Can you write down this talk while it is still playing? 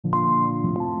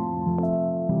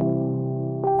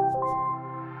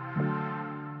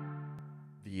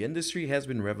The industry has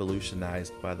been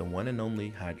revolutionized by the one and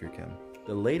only HydraCHEM.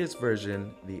 The latest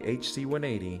version, the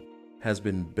HC180, has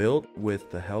been built with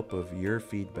the help of your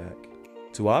feedback.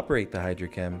 To operate the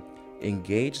HydraCHEM,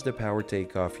 engage the power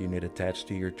takeoff unit attached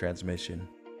to your transmission.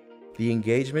 The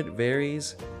engagement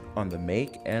varies on the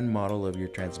make and model of your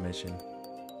transmission.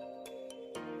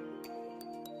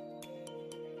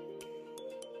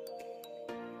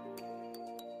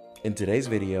 In today's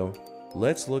video,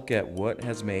 let's look at what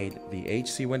has made the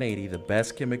HC180 the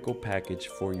best chemical package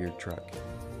for your truck.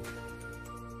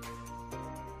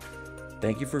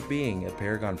 Thank you for being a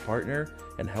Paragon partner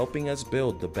and helping us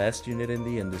build the best unit in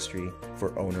the industry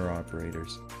for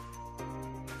owner-operators.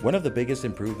 One of the biggest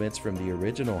improvements from the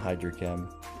original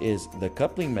HydraCHEM is the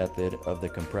coupling method of the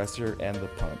compressor and the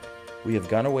pump. We have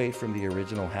gone away from the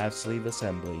original half-sleeve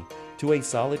assembly to a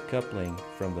solid coupling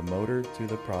from the motor to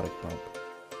the product pump.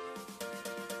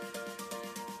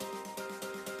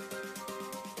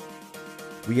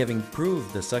 We have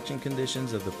improved the suction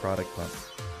conditions of the product pump,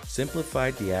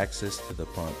 simplified the access to the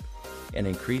pump, and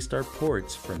increased our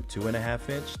ports from 2.5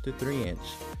 inch to 3 inch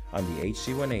on the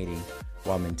HC180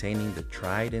 while maintaining the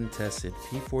tried and tested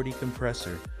P40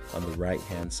 compressor on the right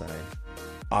hand side.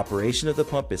 Operation of the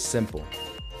pump is simple.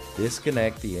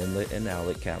 Disconnect the inlet and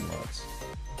outlet cap mounts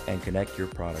and connect your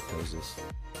product hoses.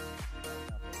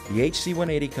 The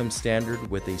HC180 comes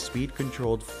standard with a speed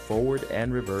controlled forward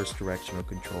and reverse directional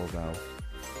control valve.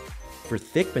 For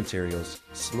thick materials,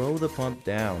 slow the pump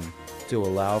down to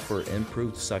allow for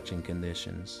improved suction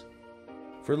conditions.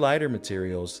 For lighter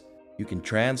materials, you can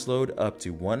transload up to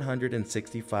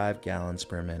 165 gallons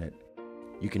per minute.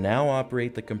 You can now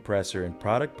operate the compressor and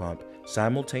product pump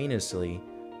simultaneously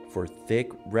for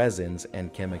thick resins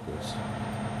and chemicals.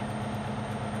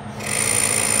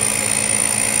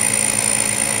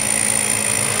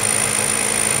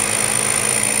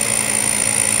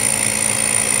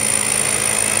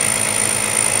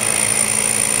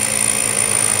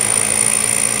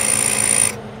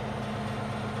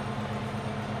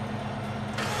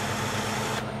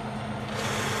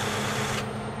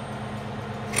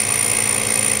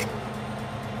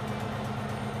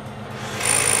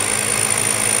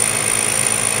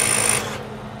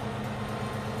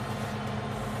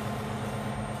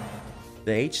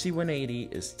 The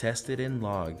HC180 is tested and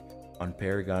logged on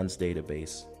Paragon's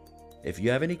database. If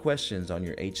you have any questions on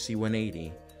your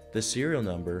HC180, the serial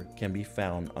number can be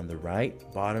found on the right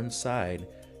bottom side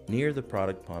near the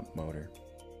product pump motor.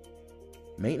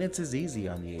 Maintenance is easy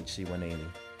on the HC180.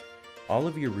 All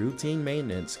of your routine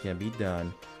maintenance can be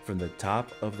done from the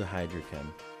top of the HydraCHEM.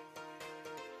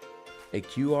 A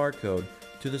QR code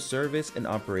to the service and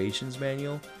operations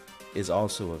manual is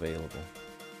also available.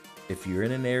 If you're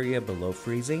in an area below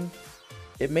freezing,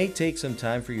 it may take some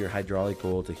time for your hydraulic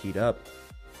oil to heat up.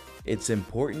 It's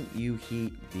important you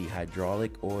heat the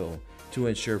hydraulic oil to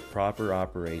ensure proper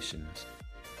operations.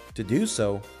 To do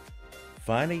so,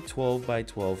 find a 12 by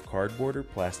 12 cardboard or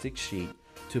plastic sheet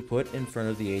to put in front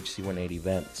of the HC180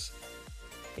 vents.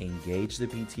 Engage the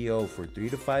PTO for 3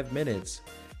 to 5 minutes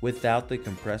without the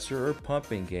compressor or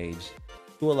pump engaged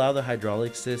to allow the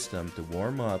hydraulic system to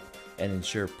warm up and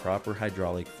ensure proper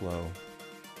hydraulic flow.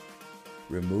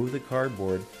 Remove the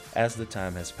cardboard as the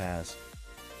time has passed.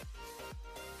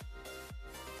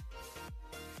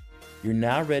 You're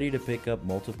now ready to pick up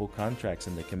multiple contracts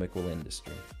in the chemical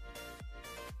industry.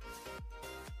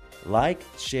 Like,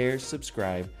 share,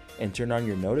 subscribe, and turn on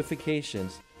your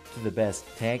notifications to the best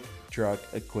tank truck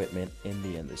equipment in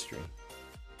the industry.